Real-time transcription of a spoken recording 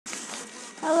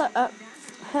Hello,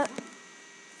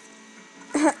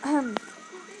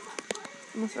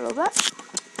 almost a little bit.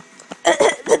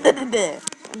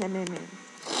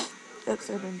 Oops,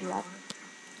 I didn't do that.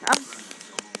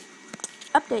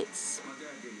 Updates.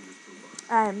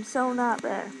 I am so not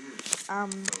there.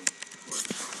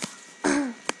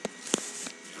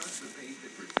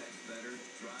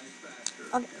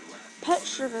 Okay. Pet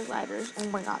sugar gliders. Oh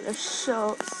my god, they're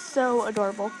so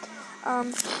adorable.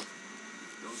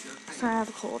 Sorry, I have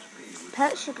a cold.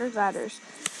 Pet sugar gliders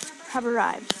have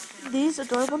arrived. These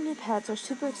adorable new pets are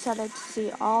super excited to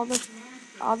see all the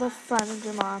fun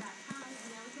Jamar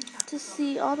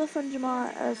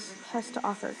has to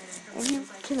offer. And you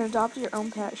can adopt your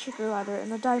own pet sugar glider in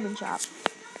the diamond shop.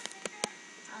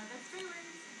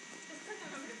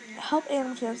 Help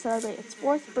Animal Jam celebrate its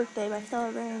 4th birthday by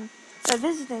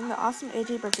visiting the awesome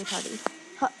AJ birthday party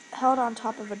held on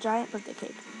top of a giant birthday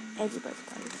cake. AJ birthday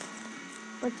party.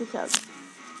 Birthday code.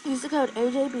 Use the code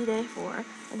AJBDay4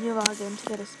 when you log in to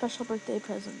get a special birthday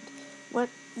present. What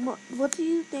do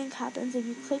you think happens if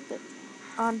you click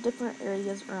on different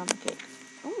areas around the cake?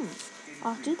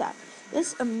 I'll do that.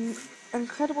 This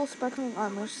incredible sparkling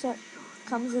armor set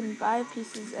comes in 5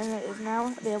 pieces and it is now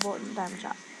available in the Diamond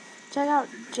Shop. Check out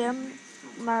Gem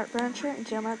Mart Furniture and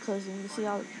Gem Mart Clothing to see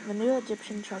all the new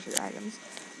Egyptian treasure items.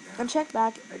 And check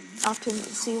back often to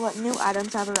see what new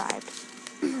items have arrived.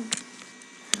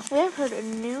 We have heard a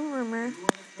new rumor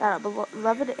that a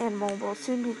beloved animal will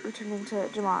soon be returning to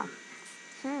Jamar.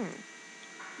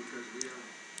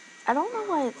 I don't know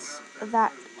why it's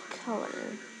that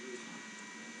color.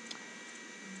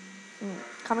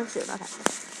 Coming soon, okay.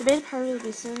 The beta party will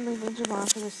be soon leaving Jamar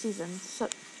for the season, so...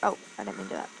 Oh, I didn't mean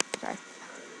to do that. Sorry.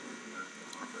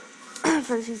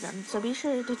 For the season, so be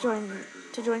sure to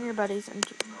join your buddies and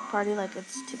party like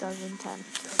it's 2010.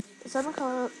 The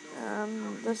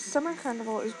summer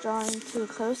carnival is drawing to a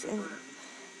close,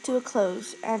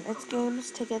 and its games,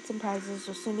 tickets, and prizes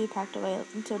will soon be packed away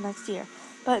until next year.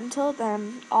 But until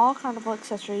then, all carnival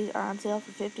accessories are on sale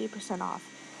for 50% off.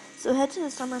 So head to the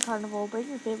summer carnival, bring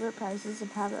your favorite prizes,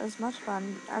 and have as much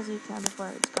fun as you can before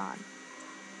it's gone.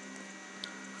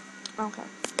 Okay.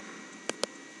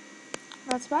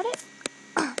 That's about it.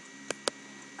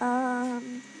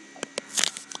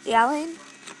 Yeah, Lane?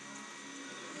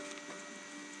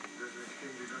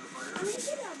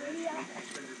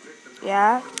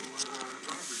 Yeah?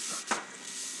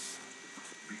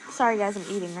 Sorry guys, I'm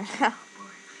eating right now.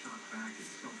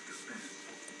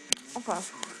 Okay.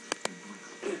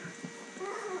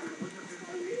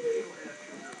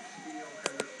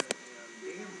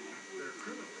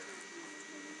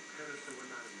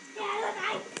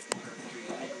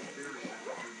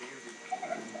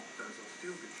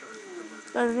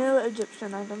 The new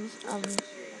Egyptian items,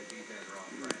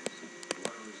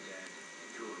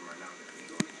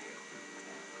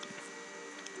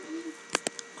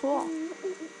 cool.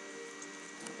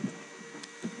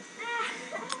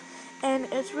 And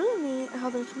it's really neat how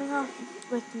they're coming out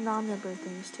with non-member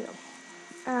things too.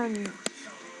 And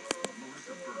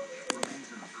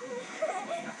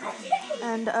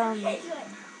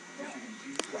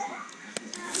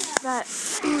that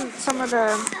some of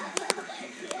the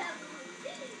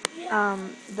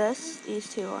these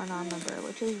two are non-member,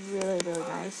 which is really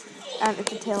nice. And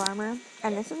it's a tail armor,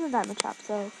 and this is a diamond shop,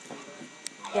 so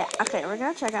yeah. Okay, we're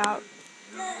gonna check out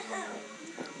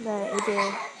the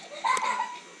AJ.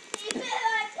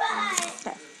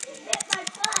 Okay.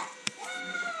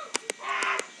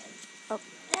 Oh.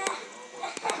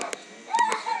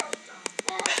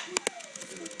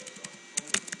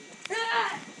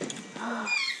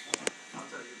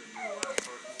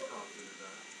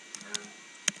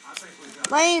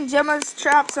 Lane, Gemma's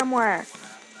trapped somewhere.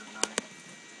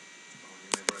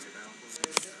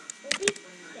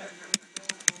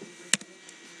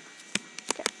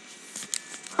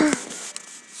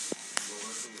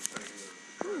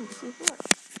 C4.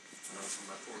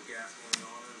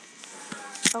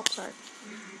 Oh, sorry.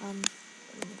 Let me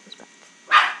move this back.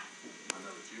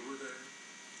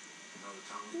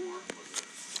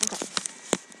 Okay.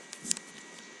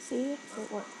 See if it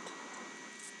worked.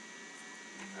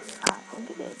 I think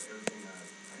it did.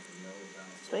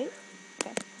 Sweet.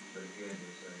 Okay.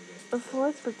 A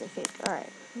 4th birthday cake.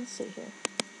 Alright, let's see here.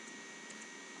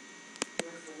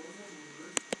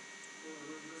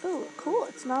 Ooh, cool.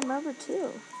 It's non-member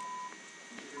too.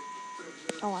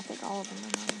 Oh, I think all of them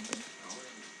are non-member.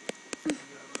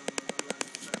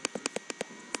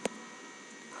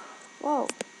 Whoa.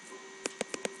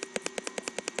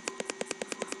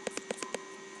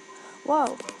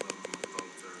 Whoa.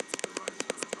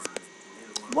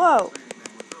 Whoa.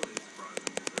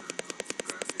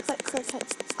 Click.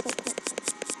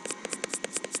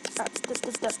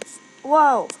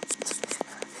 Whoa.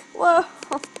 Whoa.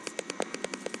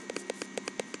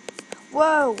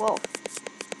 Whoa, whoa.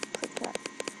 Click that.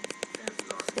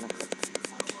 Just gonna click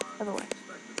everywhere.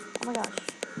 Oh my gosh.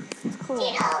 It's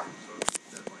cool.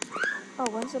 Oh,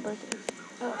 when's the birthday?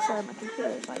 Oh, sorry, my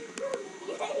computer's like...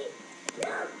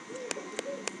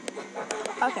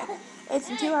 Okay. It's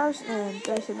in 2 hours and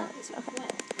 32 minutes. Okay. I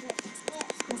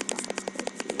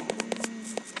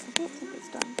don't think it's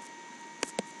done.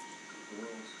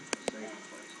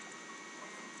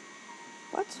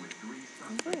 What?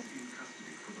 Okay.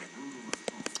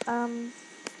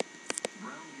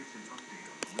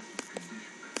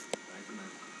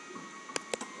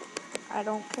 I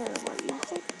don't care what you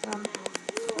think.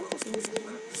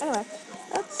 Anyway,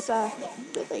 that's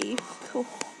really cool.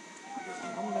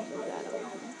 I'm gonna move that over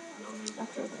here.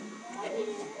 After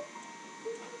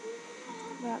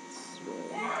that's really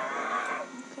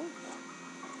okay.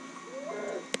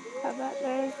 Have that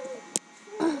there.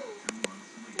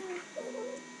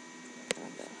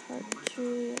 And a heart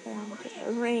tree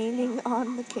and raining on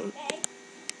the cake.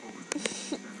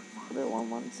 The one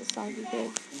wants a soggy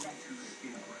cake.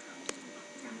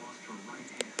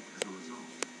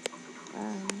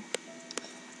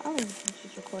 I don't even think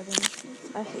she's recording.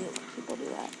 I hate it when people do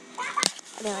that.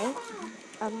 Anyway,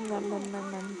 I'm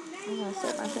gonna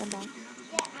set my sandbox.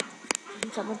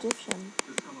 And some Egyptian.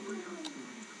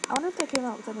 I wonder if they came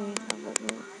out with any of the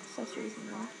new accessories in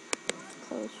the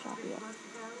clothes shop yet.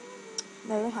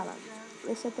 No, they haven't.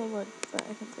 They said they would, but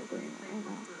I think they're doing it right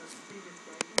now.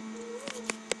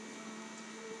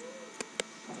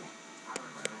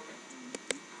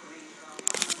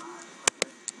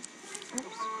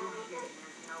 Oops.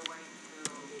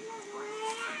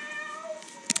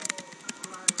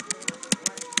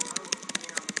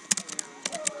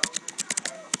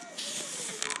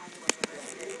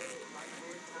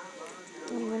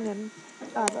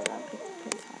 Oh, but that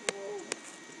pink hat.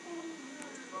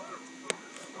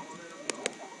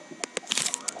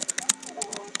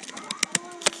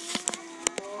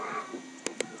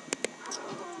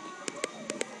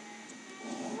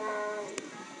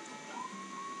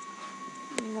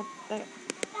 Yep, there.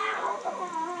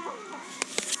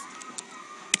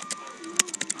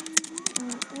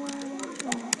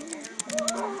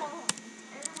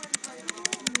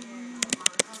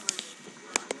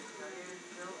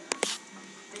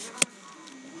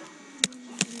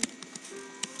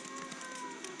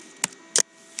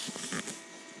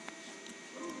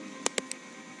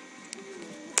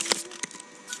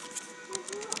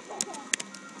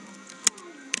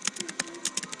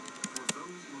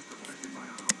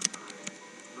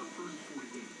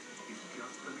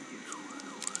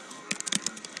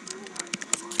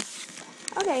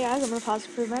 Okay, guys, I'm gonna pause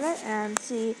for a minute and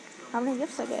see how many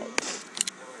gifts I get.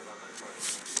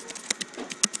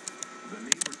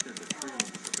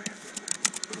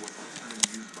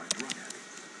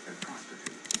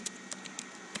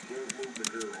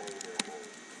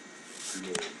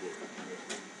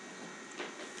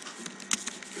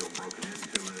 Broken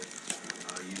into it,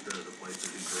 used it as a place to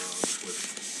do drugs, which,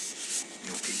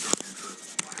 piqued our interest,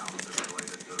 how is it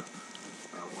related to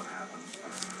what happened.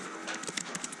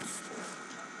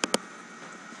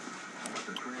 But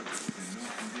the trip is in no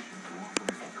condition to offer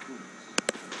any clues.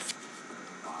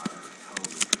 Fire,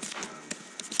 hose,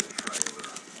 the trailer,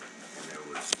 and there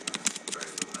was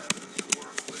very little evidence to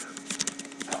work with.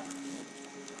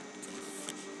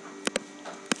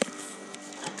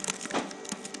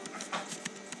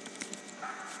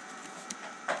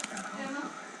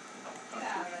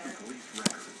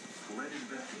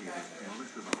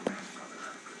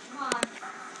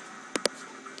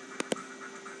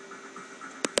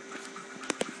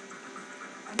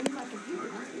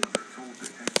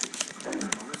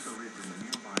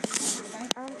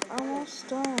 I'm almost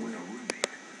done.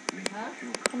 Huh?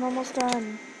 I'm almost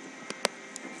done.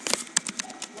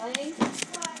 Really?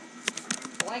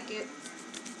 I like it.